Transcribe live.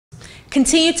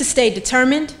Continue to stay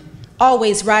determined,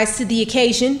 always rise to the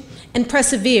occasion, and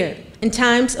persevere in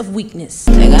times of weakness.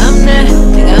 I'm that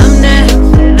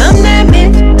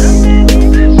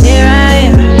bitch. Here I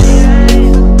am,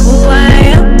 who I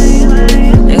am.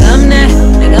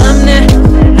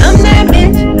 I'm that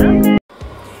bitch.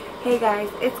 Hey guys,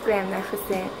 it's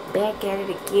GlamNefercent back at it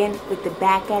again with the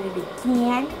back at it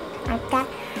again. Okay,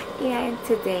 yeah, and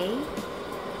today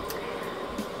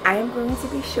I am going to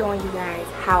be showing you guys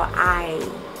how I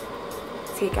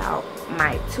take out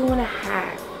my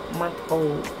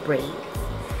 2.5-month-old braids.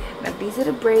 Now these are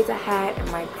the braids I had in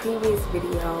my previous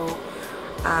video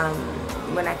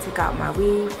when I took out my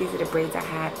weave. These are the braids I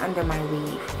had under my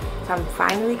weave. So I'm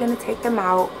finally going to take them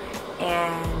out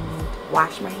and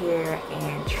wash my hair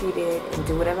and treat it and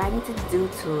do whatever I need to do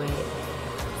to it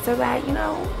so that, you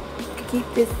know, to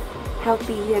keep this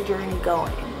healthy hair journey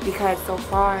going. Because so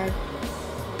far,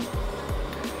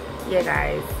 yeah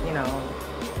guys, you know,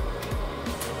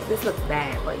 this looks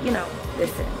bad, but you know,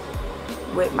 listen,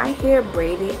 with my hair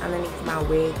braided underneath my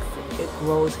wigs, it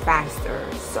grows faster,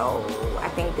 so I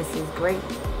think this is great.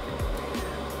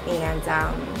 And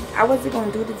I wasn't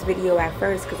gonna do this video at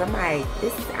first because I'm like,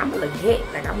 I'm gonna look hit,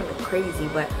 like I'm gonna look crazy,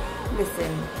 but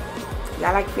listen,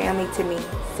 y'all like family to me,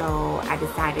 so I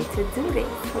decided to do this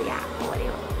for y'all or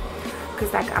whatever.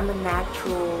 Cause like I'm a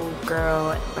natural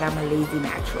girl, but I'm a lazy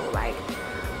natural. Like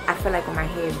I feel like when my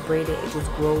hair is braided, it just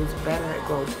grows better, it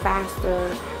grows faster.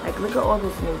 Like look at all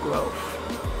this new growth.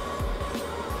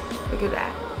 Look at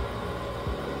that.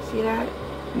 See that?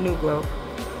 New growth.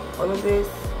 All of this,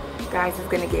 guys, is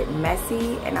gonna get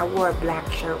messy, and I wore a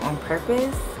black shirt on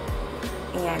purpose.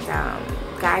 And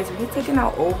guys, when you're taking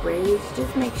out old braids,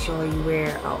 just make sure you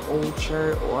wear an old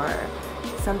shirt or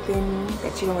something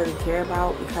that you don't really care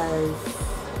about, because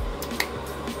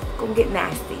it's gonna get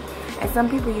nasty. And some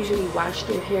people usually wash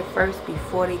their hair first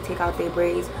before they take out their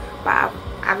braids, but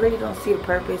I really don't see the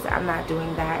purpose. I'm not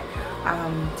doing that.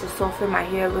 To soften my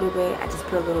hair a little bit, I just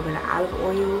put a little bit of olive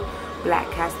oil, black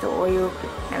castor oil,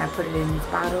 and I put it in this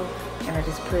bottle, and I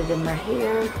just put it in my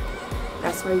hair.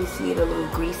 That's why you see it a little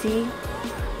greasy.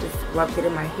 Just rubbed it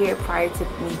in my hair prior to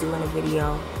me doing a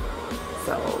video.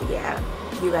 So yeah,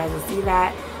 you guys will see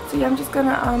that. So yeah, I'm just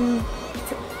gonna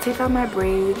take out my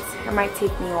braids. It might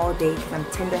take me all day because I'm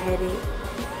tender-headed.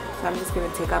 So I'm just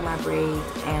gonna take out my braids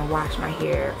and wash my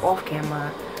hair off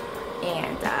camera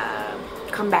and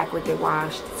come back with it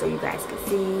washed so you guys can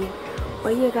see.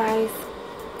 But yeah guys,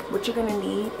 what you're gonna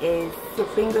need is your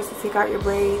fingers to take out your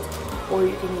braids, or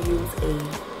you can use a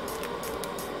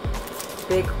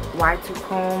big wide tooth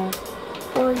comb,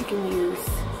 or you can use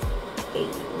a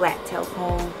rat tail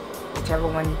comb, whichever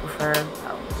one you prefer.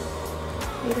 So,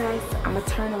 hey guys, I'm gonna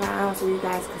turn around so you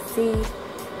guys can see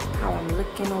how I'm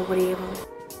looking or whatever.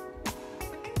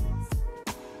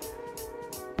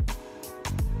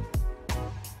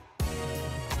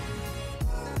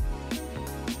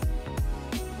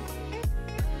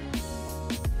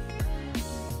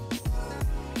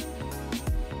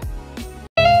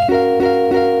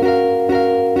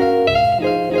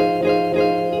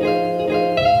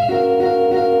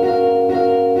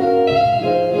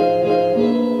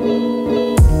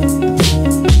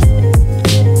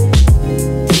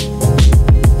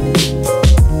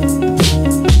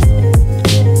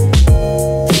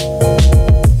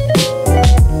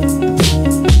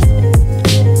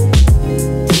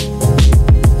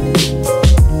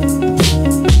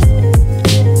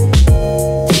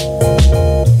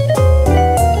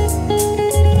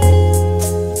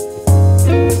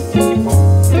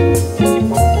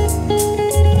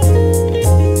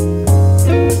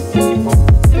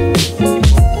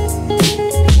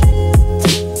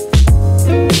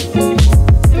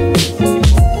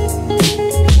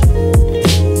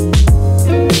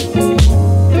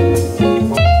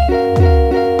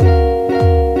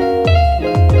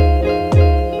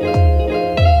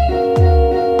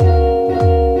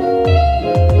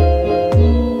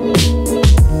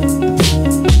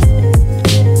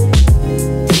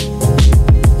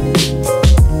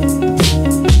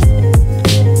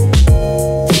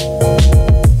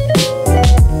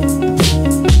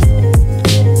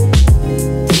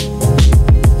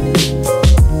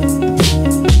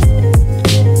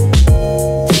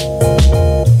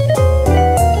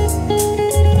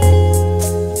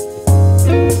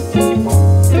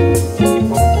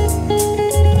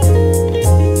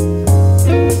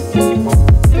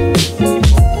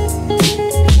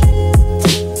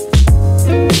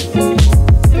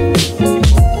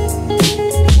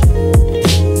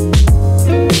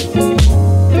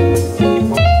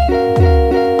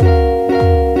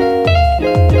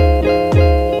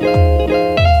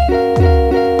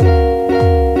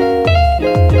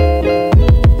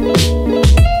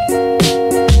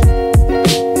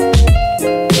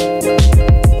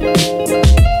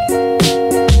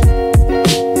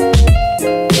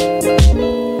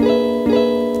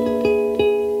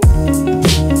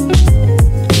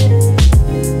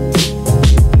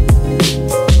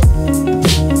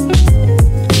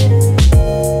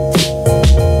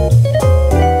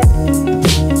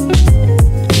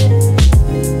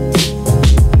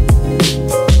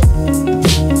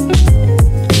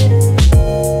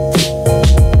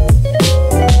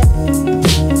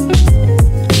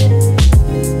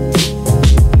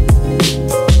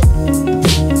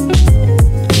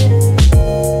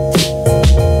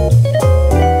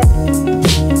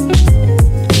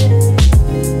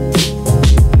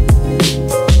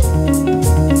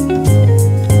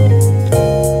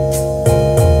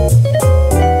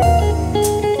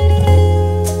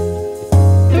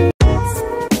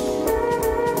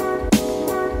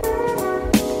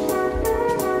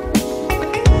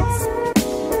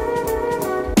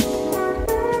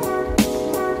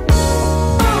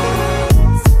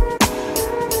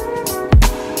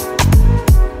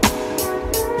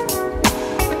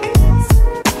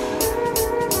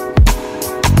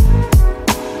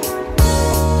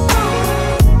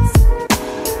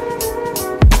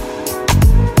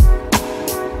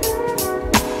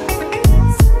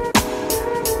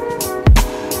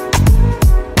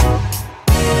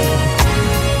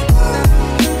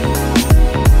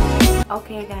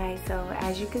 Okay guys, so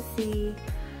as you can see,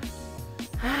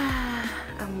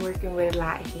 I'm working with a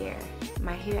lot here.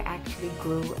 My hair actually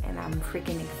grew and I'm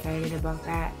freaking excited about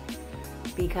that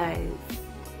because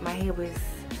my hair was,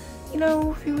 you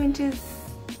know, a few inches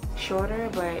shorter,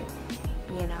 but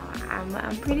you know,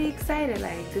 I'm pretty excited.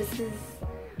 Like, this is,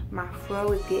 my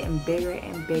fro is getting bigger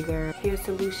and bigger. Hair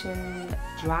solution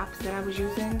drops that I was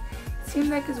using seems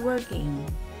like it's working.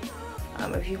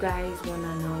 If you guys want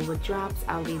to know what drops,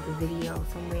 I'll leave the video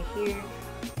somewhere here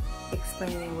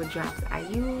explaining what drops I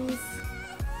use.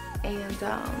 And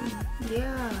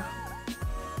yeah,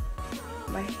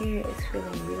 my hair is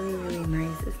feeling really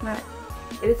nice.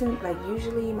 It isn't like,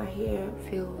 usually my hair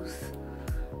feels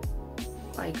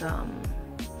like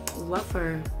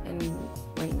rougher, and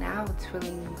right now it's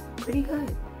feeling pretty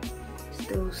good.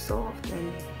 Still soft,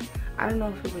 and I don't know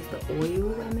if it was the oil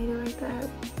that made it like that,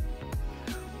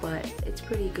 but it's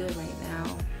pretty good right now.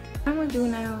 What I'm gonna do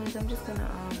now is I'm just gonna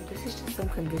this is just some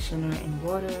conditioner and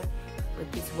water,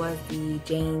 but this was the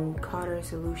Jane Carter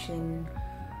solution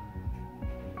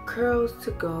curls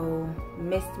to go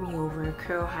mist me over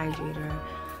curl hydrator.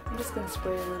 I'm just gonna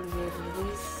spray a little bit of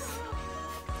this.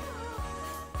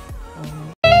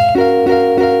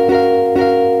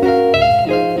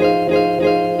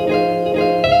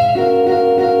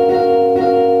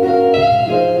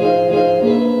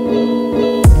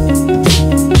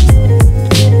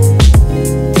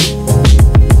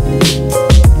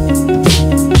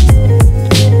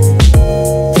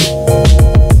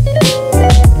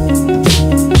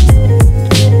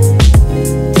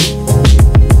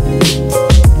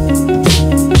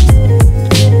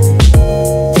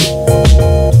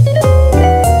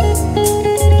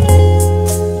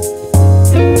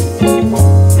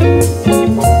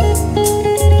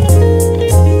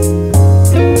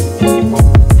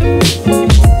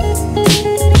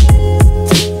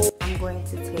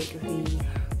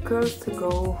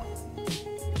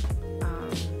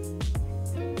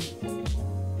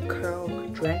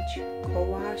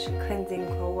 Cleansing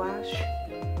co-wash.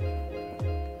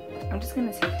 I'm just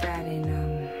gonna take that and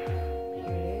here it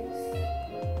is.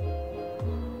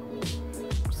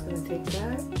 I'm just gonna take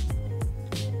that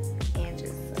and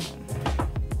just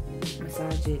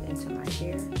massage it into my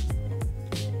hair.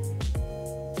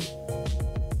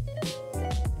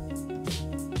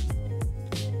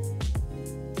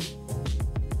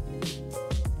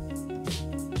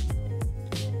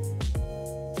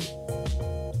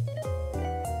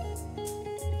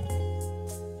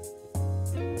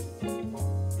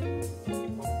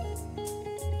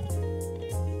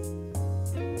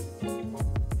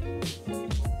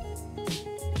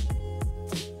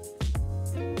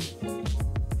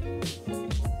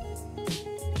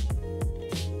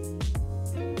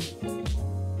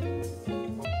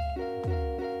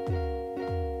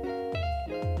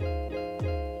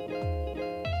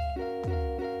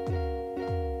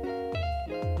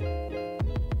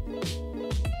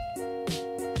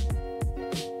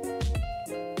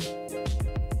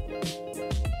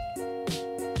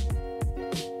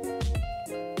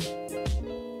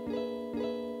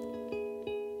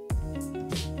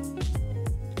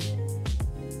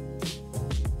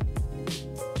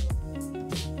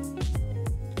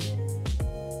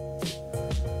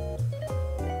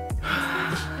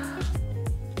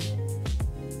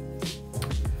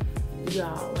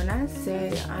 Y'all, when I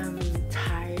say I'm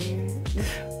tired,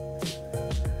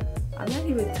 I'm not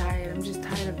even tired, I'm just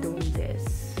tired of doing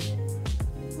this.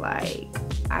 Like,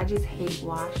 I just hate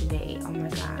wash day. Oh my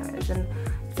god. And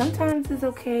sometimes it's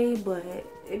okay, but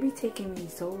it be taking me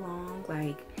so long.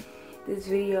 Like, this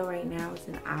video right now is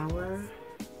an hour.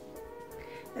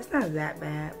 That's not that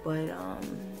bad, but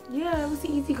yeah, it was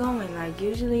easy going. Like,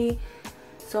 usually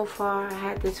so far I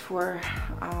had this for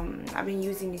I've been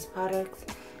using these products,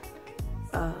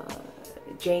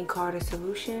 Jane Carter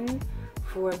solution,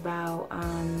 for about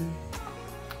I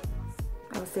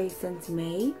would say since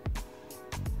May,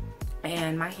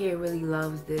 and my hair really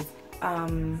loves this.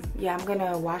 Yeah, I'm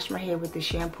gonna wash my hair with the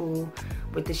shampoo,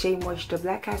 with the Shea Moisture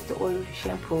Black Castor Oil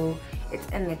shampoo. It's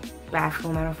in the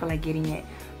bathroom. I don't feel like getting it,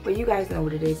 but you guys know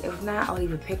what it is. If not, I'll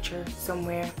leave a picture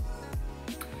somewhere.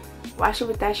 Wash it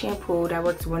with that shampoo. That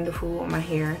works wonderful on my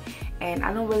hair. And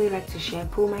I don't really like to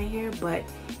shampoo my hair, but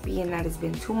being that it's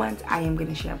been 2 months, I am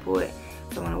gonna shampoo it.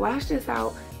 So I'm gonna wash this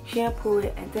out, shampoo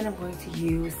it, and then I'm going to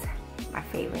use my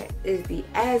favorite. Is the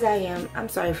As I Am. I'm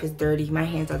sorry if it's dirty. My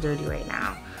hands are dirty right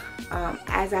now.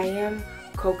 As I Am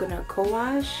Coconut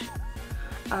Co-Wash.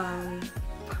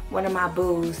 One of my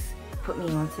boos put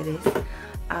me onto this.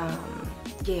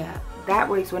 Yeah, that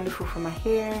works wonderful for my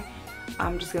hair.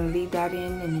 I'm just gonna leave that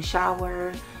in the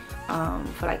shower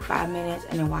for like 5 minutes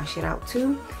and then wash it out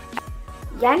too.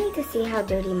 Y'all need to see how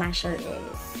dirty my shirt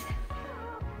is.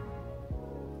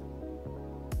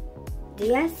 Do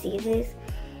y'all see this?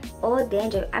 All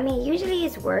dandruff. I mean, usually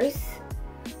it's worse,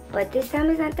 but this time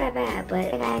it's not that bad.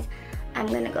 But guys, I'm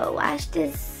gonna go wash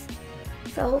this,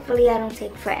 so hopefully I don't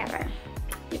take forever.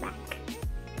 Be back.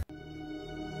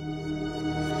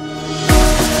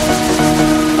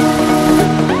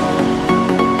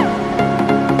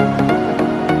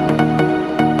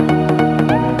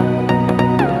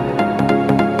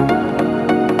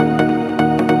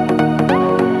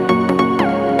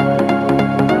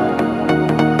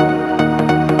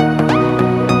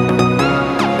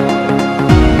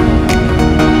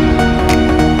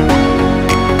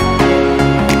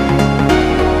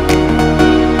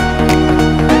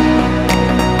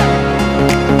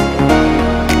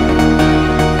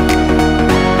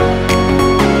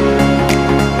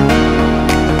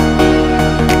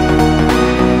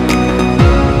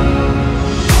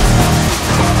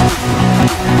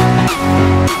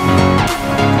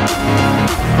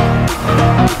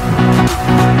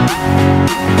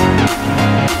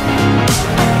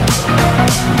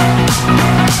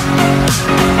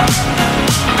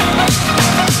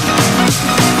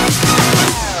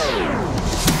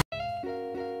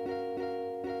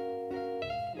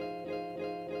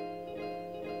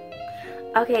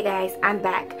 Okay guys, I'm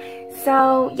back.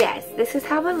 So yes, this is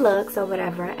how it looks or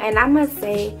whatever, and I must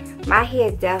say my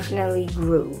hair definitely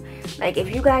grew. Like,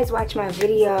 if you guys watch my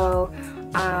video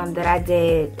that I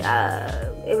did,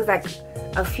 it was like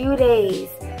a few days.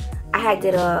 I had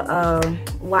did a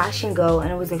wash and go, and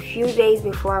it was a few days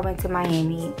before I went to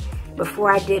Miami,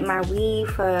 before I did my weave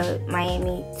for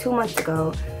Miami 2 months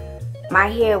ago. My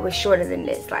hair was shorter than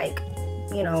this, like,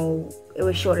 you know, it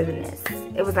was shorter than this.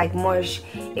 It was like more,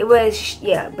 it was,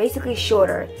 yeah, basically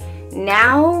shorter.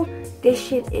 Now this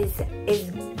shit is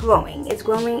growing. It's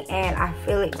growing, and I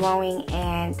feel it growing,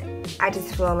 and I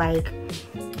just feel like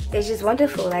it's just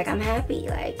wonderful. Like, I'm happy,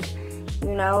 like,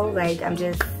 you know, like, I'm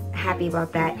just happy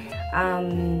about that.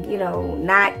 You know,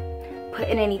 not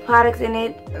putting any products in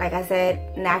it. Like I said,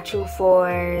 natural for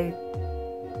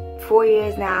 4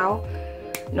 years now.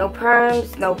 No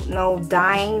perms, no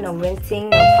dyeing, no rinsing,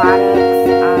 no products.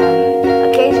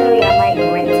 Occasionally I might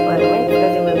rinse, but rinse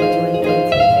doesn't really do anything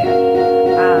to the hair.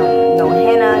 No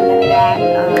henna, none of that.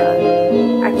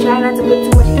 I try not to put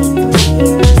too much heat to my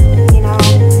hair, you know.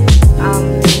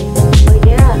 But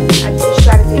yeah, I just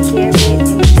try to take care of it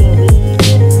in between weaves.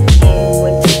 And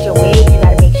when you get your wave, you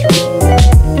gotta make sure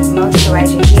you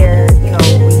moisturize your hair, you know,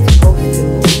 when you're supposed to.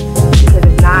 Because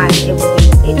if not, it will be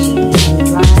itchy and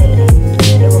dry,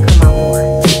 and it will come out more.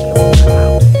 It will come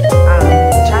out.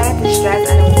 Try not to stress.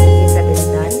 I know it's easier said than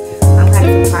done. I'm kind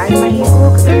of surprised my hair grew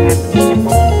because I have to stress it.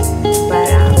 But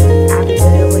I'll be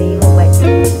literally, but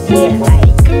yeah,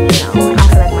 like, you know, I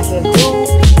feel like my hair grew.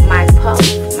 My puff,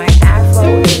 my afro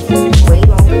is way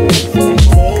longer than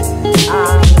expected.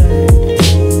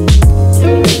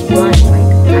 Even this blunt,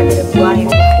 like, I did a blunt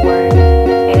before,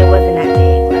 and it wasn't that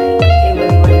big. Like, it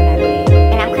really wasn't that big.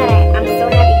 And I'm so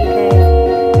happy because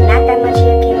not that much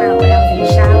hair came out when I was in the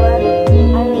shower.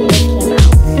 Only this came out.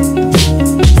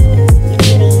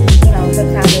 Usually, you know,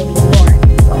 sometimes there'll be more,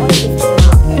 but only this came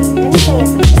out. And let me tell you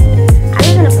something. I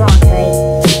live in a Bronx, right?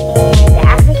 And the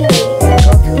African lady that I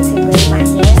go to braid my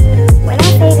hair, when I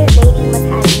say this lady must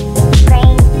have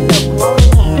trained the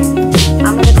growing hands,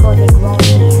 I'm gonna call it growing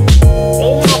hands.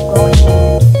 They have growing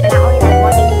hands, and I only had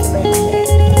one lady to braid my hair.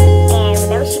 And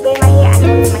whenever she braid my hair, I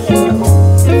notice my hair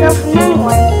grows. So from now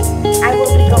on, I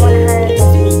will be going to her this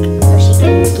week so she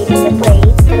can give me the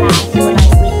braids to last for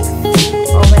like weeks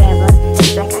or whatever.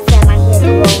 Like I said, my hair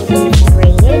grows when it's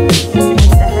braided and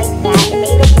stuff like that. It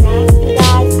may look nasty,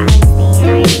 guys. I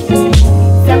understand.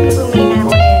 Some people may not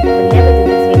would never do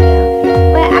this video,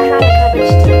 but I found the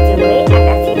coverage to do it.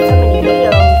 I've seen so many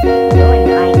videos doing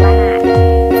it, like, why not?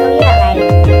 So yeah, like,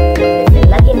 listen,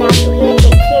 love your natural hair,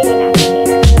 take care of your natural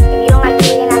hair. If you don't like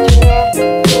your natural hair,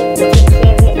 take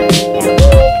care of it. I need that wig, I need that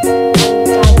weave.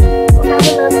 How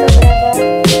it looks or whatever.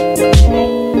 Okay?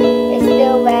 It's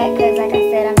still wet because, like I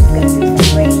said, I'm just gonna do some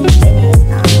braids in it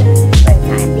for the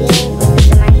time being. With this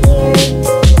in my hair.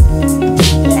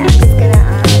 Yeah, I'm just gonna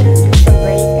do some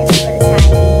braids in it for the time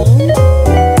being.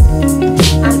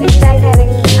 If you guys have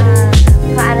any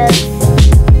products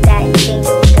that you think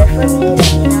will be good for me,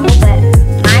 let me know. But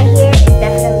my hair is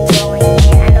definitely growing,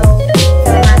 and I know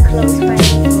some of my close friends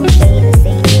will say the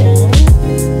same thing.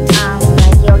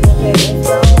 Like, yo, your hair is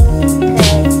growing,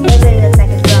 because it really looks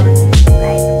like it's growing.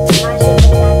 Like, my shit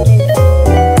was not this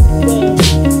big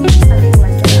a few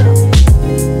months ago.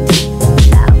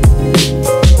 So,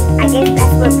 I guess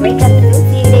that's what breakups do to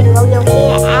you. They grow your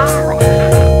hair out.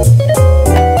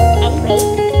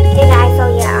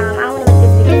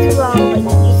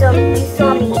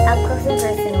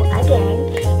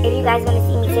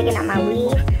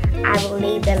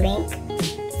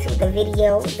 the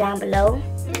video down below,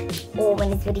 or when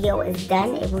this video is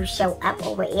done, it will show up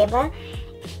or wherever.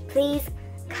 Please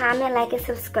comment, like, and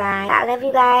subscribe. I love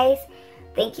you guys.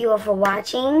 Thank you all for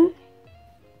watching.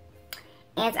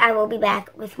 And I will be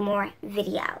back with more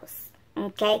videos.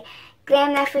 Okay?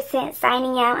 GlamNefercent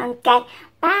signing out. Okay?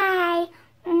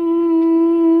 Bye.